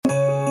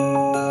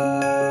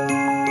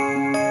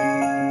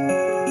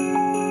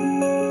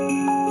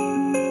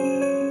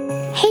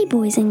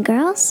boys and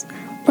girls.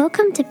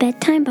 Welcome to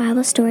Bedtime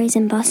Bible Stories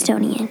in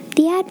Bostonian,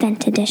 the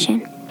Advent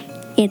Edition.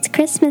 It's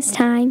Christmas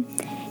time.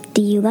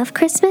 Do you love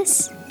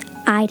Christmas?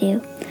 I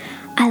do.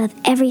 I love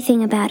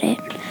everything about it.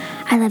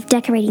 I love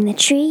decorating the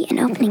tree and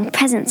opening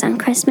presents on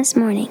Christmas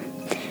morning,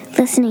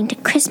 listening to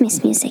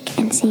Christmas music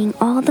and seeing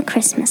all the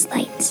Christmas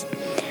lights.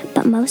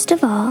 But most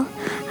of all,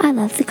 I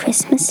love the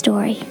Christmas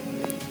story.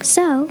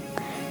 So,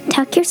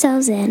 tuck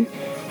yourselves in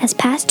as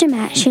Pastor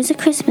Matt shares a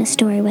Christmas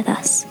story with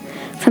us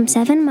from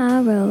 7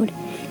 Mile Road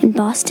in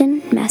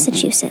Boston,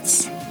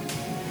 Massachusetts.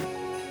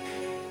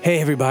 Hey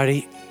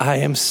everybody, I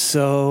am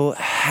so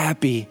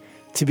happy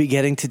to be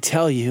getting to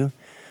tell you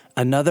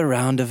another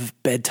round of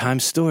bedtime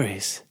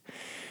stories.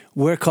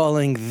 We're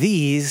calling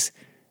these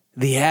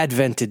the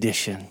Advent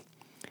Edition.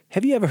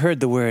 Have you ever heard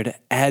the word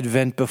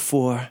Advent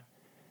before?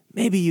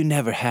 Maybe you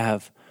never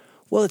have.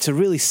 Well, it's a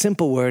really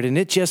simple word, and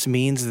it just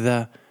means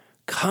the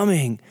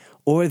coming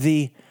or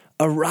the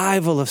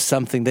arrival of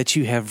something that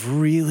you have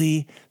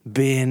really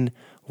been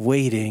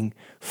waiting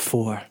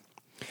for.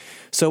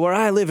 So where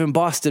I live in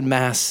Boston,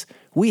 Mass,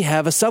 we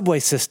have a subway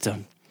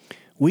system.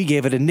 We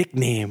gave it a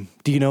nickname.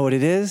 Do you know what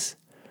it is?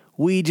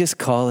 We just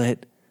call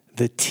it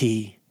the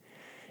T.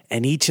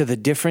 And each of the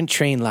different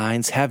train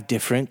lines have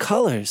different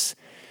colors.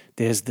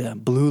 There's the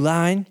blue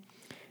line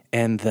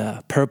and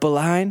the purple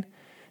line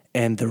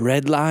and the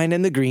red line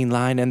and the green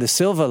line and the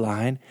silver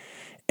line.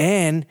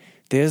 And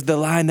there's the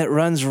line that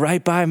runs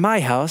right by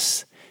my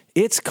house.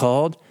 It's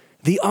called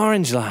the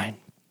orange line.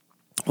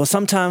 Well,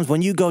 sometimes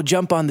when you go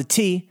jump on the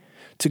T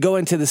to go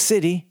into the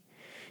city,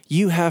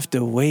 you have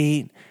to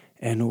wait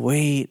and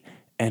wait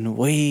and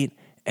wait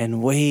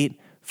and wait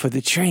for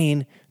the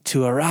train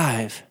to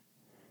arrive.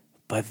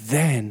 But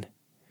then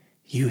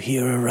you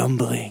hear a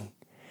rumbling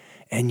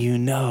and you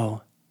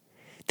know,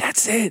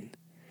 that's it.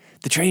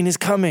 The train is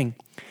coming.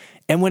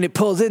 And when it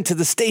pulls into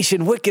the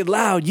station wicked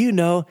loud, you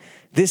know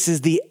this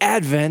is the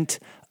advent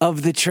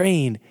of the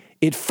train.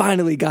 It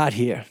finally got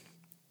here.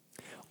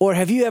 Or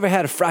have you ever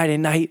had a Friday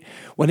night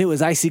when it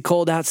was icy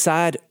cold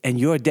outside and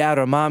your dad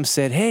or mom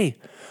said, hey,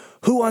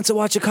 who wants to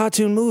watch a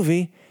cartoon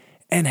movie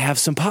and have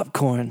some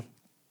popcorn?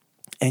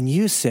 And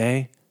you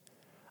say,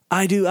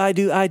 I do.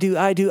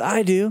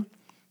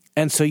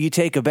 And so you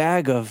take a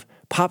bag of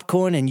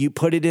popcorn and you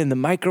put it in the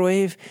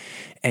microwave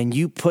and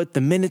you put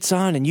the minutes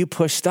on and you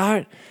push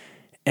start.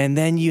 And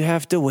then you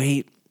have to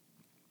wait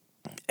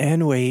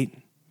and wait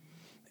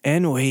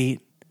and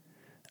wait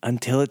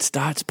until it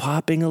starts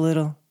popping a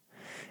little.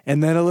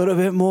 And then a little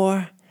bit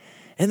more,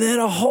 and then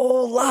a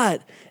whole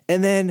lot.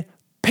 And then,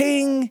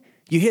 ping,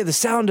 you hear the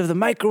sound of the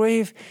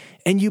microwave,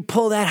 and you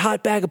pull that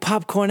hot bag of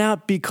popcorn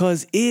out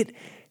because it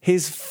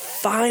is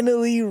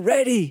finally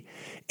ready.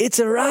 It's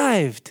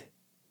arrived.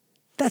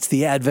 That's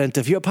the advent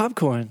of your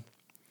popcorn.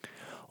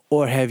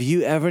 Or have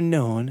you ever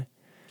known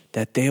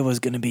that there was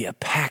going to be a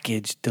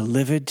package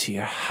delivered to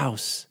your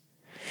house,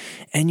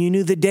 and you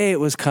knew the day it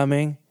was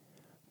coming,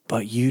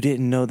 but you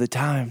didn't know the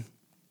time?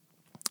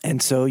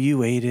 And so you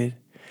waited.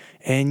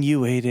 And you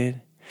waited,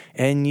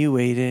 and you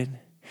waited,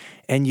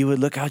 and you would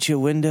look out your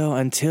window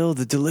until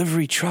the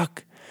delivery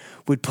truck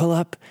would pull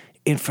up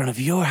in front of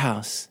your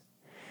house.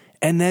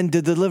 And then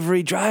the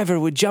delivery driver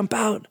would jump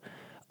out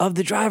of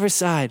the driver's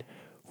side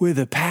with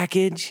a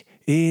package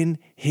in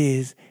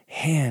his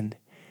hand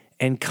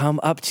and come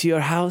up to your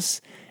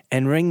house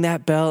and ring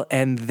that bell.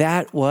 And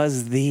that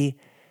was the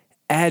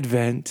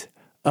advent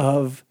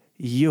of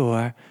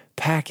your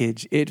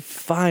package. It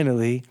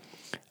finally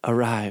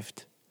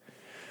arrived.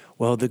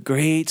 Well, the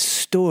great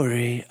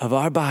story of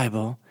our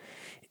Bible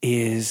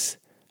is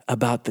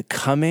about the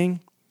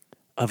coming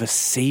of a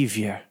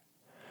Savior,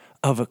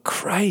 of a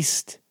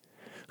Christ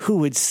who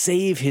would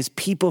save his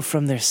people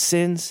from their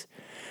sins,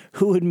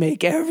 who would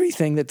make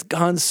everything that's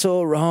gone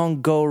so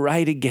wrong go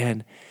right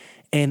again.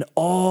 And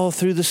all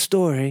through the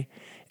story,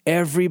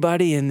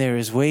 everybody in there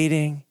is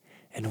waiting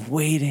and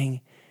waiting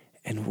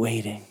and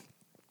waiting.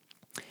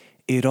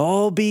 It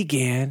all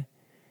began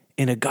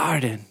in a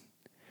garden.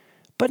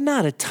 But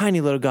not a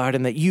tiny little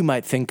garden that you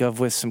might think of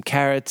with some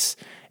carrots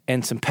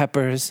and some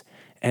peppers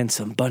and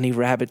some bunny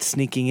rabbits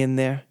sneaking in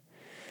there.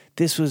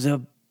 This was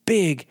a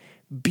big,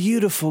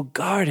 beautiful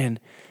garden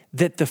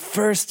that the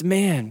first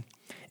man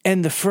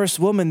and the first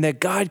woman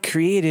that God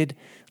created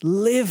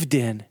lived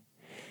in.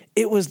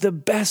 It was the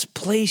best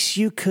place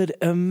you could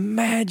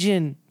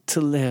imagine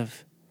to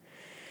live.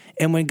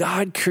 And when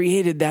God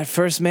created that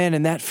first man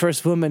and that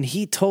first woman,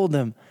 he told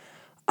them,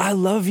 I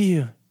love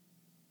you.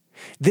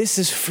 This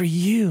is for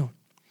you.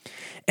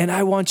 And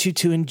I want you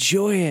to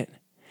enjoy it.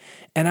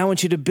 And I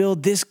want you to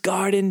build this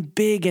garden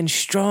big and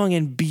strong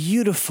and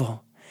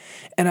beautiful.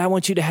 And I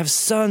want you to have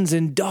sons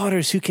and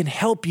daughters who can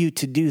help you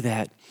to do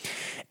that.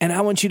 And I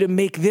want you to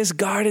make this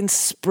garden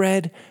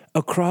spread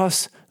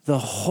across the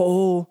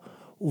whole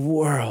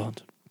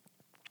world.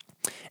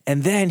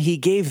 And then he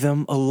gave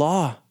them a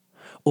law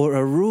or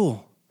a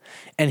rule.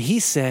 And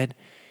he said,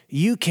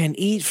 you can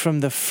eat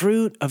from the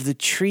fruit of the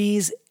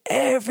trees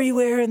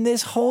everywhere in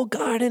this whole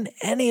garden,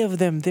 any of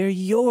them, they're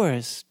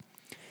yours.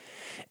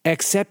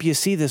 Except you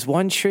see this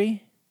one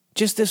tree,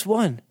 just this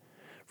one,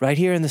 right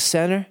here in the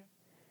center,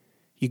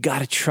 you got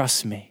to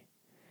trust me.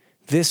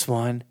 This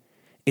one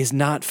is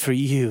not for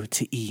you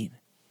to eat.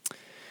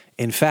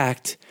 In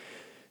fact,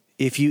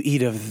 if you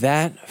eat of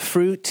that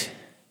fruit,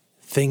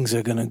 things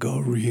are going to go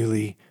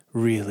really,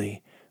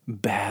 really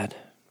bad.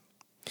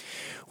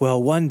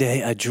 Well, one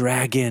day a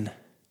dragon,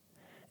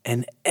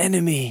 an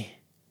enemy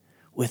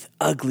with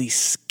ugly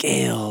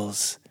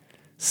scales,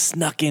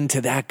 snuck into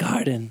that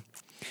garden,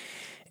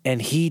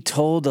 and he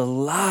told a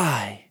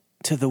lie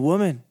to the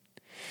woman.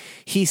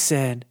 He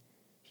said,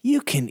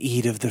 "You can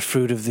eat of the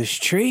fruit of this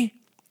tree.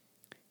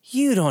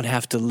 You don't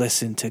have to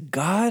listen to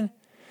God.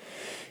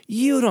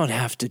 You don't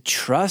have to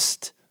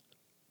trust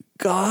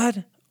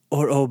God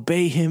or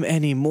obey him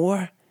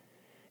anymore.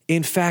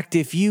 In fact,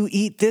 if you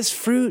eat this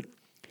fruit,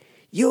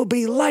 you'll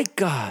be like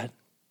God."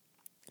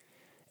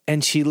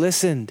 And she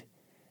listened,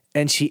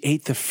 and she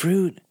ate the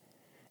fruit,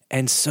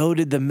 and so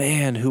did the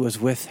man who was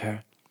with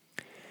her.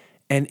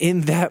 And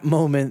in that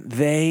moment,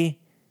 they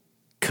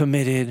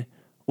committed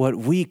what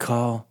we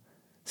call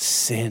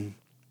sin,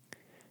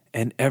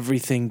 and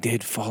everything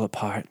did fall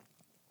apart.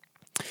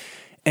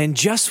 And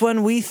just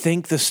when we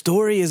think the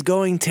story is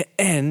going to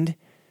end,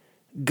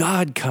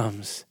 God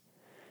comes,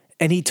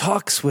 and he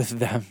talks with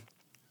them,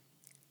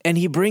 and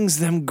he brings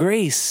them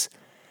grace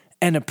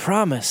and a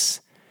promise,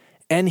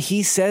 and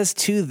he says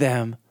to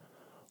them,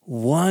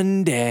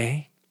 one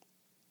day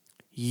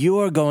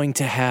you're going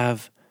to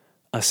have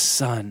a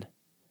son,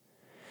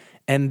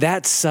 and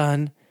that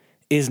son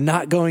is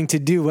not going to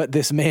do what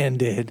this man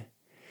did.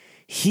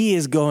 He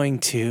is going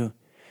to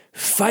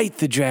fight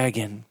the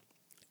dragon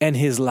and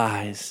his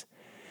lies,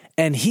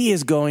 and he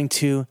is going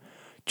to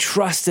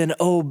trust and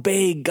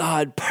obey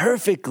God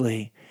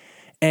perfectly,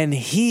 and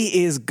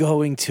he is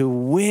going to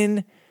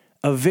win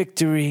a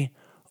victory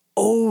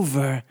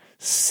over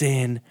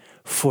sin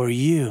for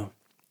you.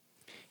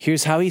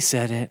 Here's how he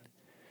said it: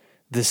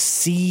 the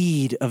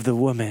seed of the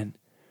woman,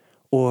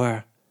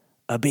 or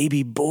a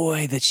baby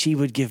boy that she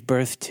would give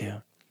birth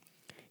to,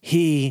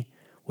 he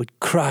would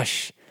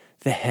crush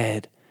the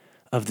head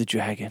of the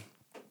dragon.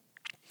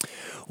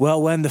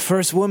 Well, when the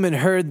first woman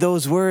heard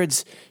those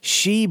words,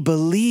 she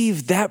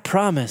believed that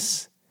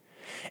promise,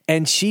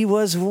 and she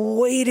was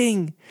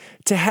waiting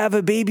to have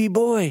a baby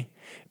boy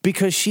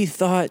because she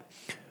thought,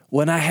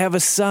 when I have a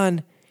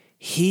son,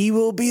 he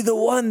will be the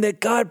one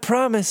that God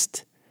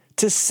promised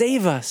to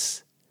save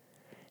us.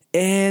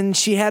 And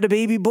she had a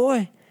baby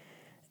boy,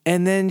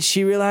 and then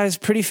she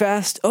realized pretty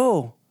fast,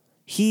 oh,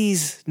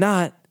 he's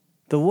not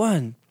the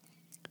one.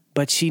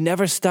 But she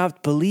never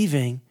stopped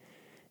believing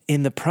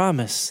in the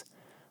promise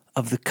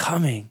of the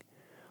coming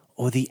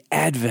or the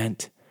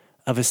advent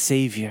of a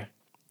Savior.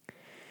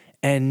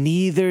 And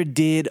neither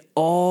did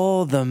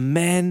all the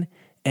men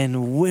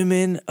and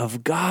women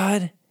of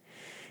God.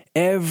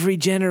 Every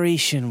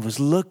generation was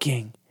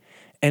looking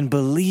and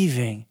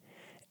believing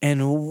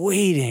and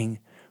waiting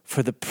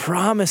for the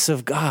promise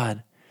of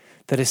God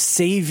that a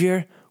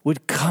Savior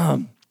would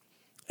come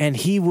and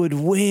he would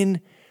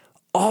win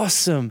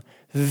awesome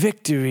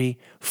victory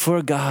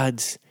for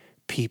God's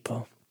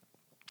people.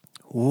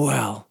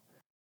 Well,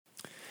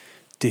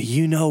 do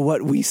you know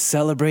what we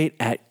celebrate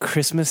at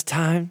Christmas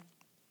time?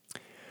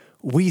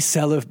 We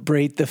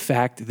celebrate the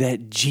fact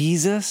that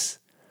Jesus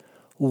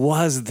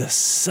was the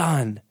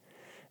Son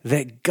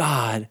that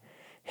God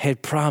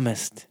had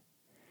promised.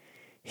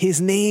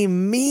 His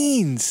name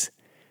means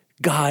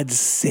God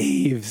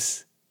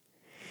saves.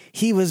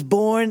 He was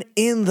born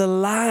in the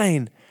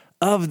line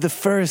of the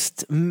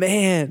first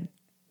man.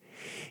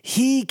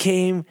 He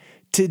came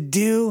to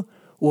do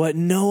what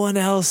no one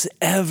else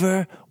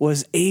ever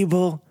was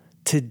able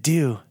to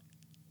do.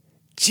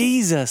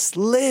 Jesus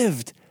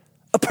lived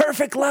a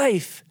perfect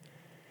life.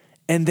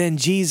 And then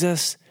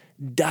Jesus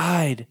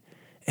died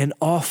an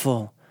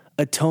awful,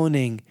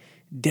 atoning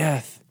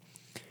death.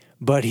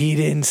 But he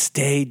didn't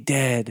stay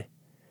dead.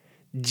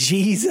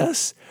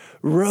 Jesus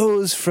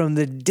rose from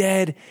the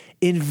dead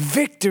in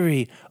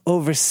victory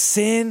over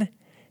sin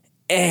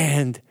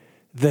and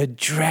the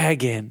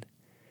dragon.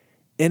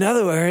 In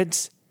other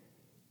words,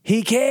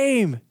 he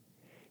came.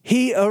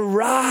 He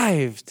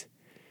arrived.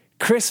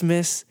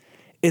 Christmas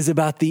is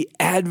about the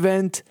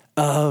advent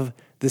of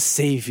the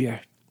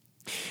Savior.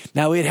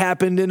 Now, it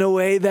happened in a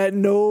way that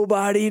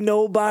nobody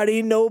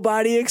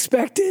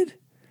expected.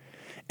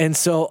 And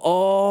so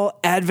all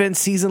Advent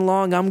season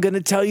long, I'm going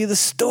to tell you the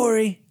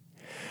story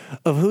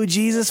of who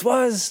Jesus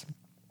was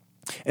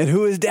and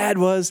who his dad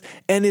was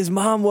and his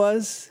mom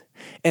was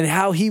and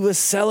how he was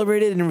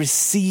celebrated and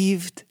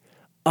received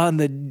on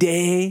the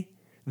day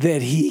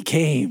that he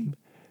came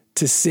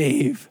to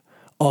save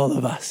all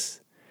of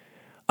us.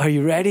 Are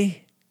you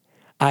ready?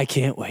 I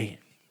can't wait.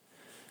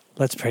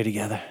 Let's pray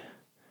together.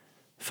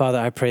 Father,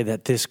 I pray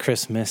that this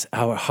Christmas,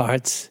 our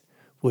hearts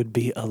would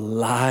be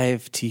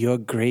alive to your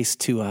grace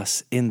to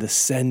us in the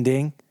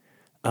sending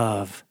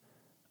of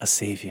a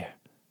Savior.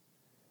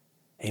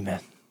 Amen.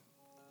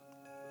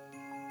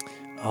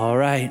 All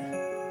right,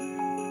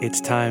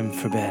 it's time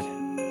for bed.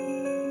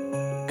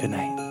 Good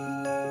night.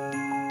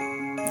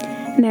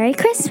 Merry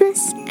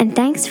Christmas, and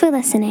thanks for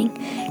listening.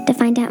 To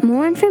find out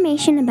more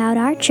information about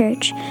our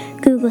church,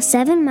 Google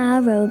 7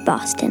 Mile Road,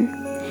 Boston.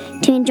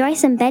 To enjoy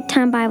some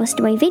bedtime Bible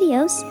story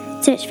videos,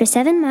 search for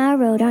 7 Mile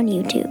Road on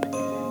YouTube.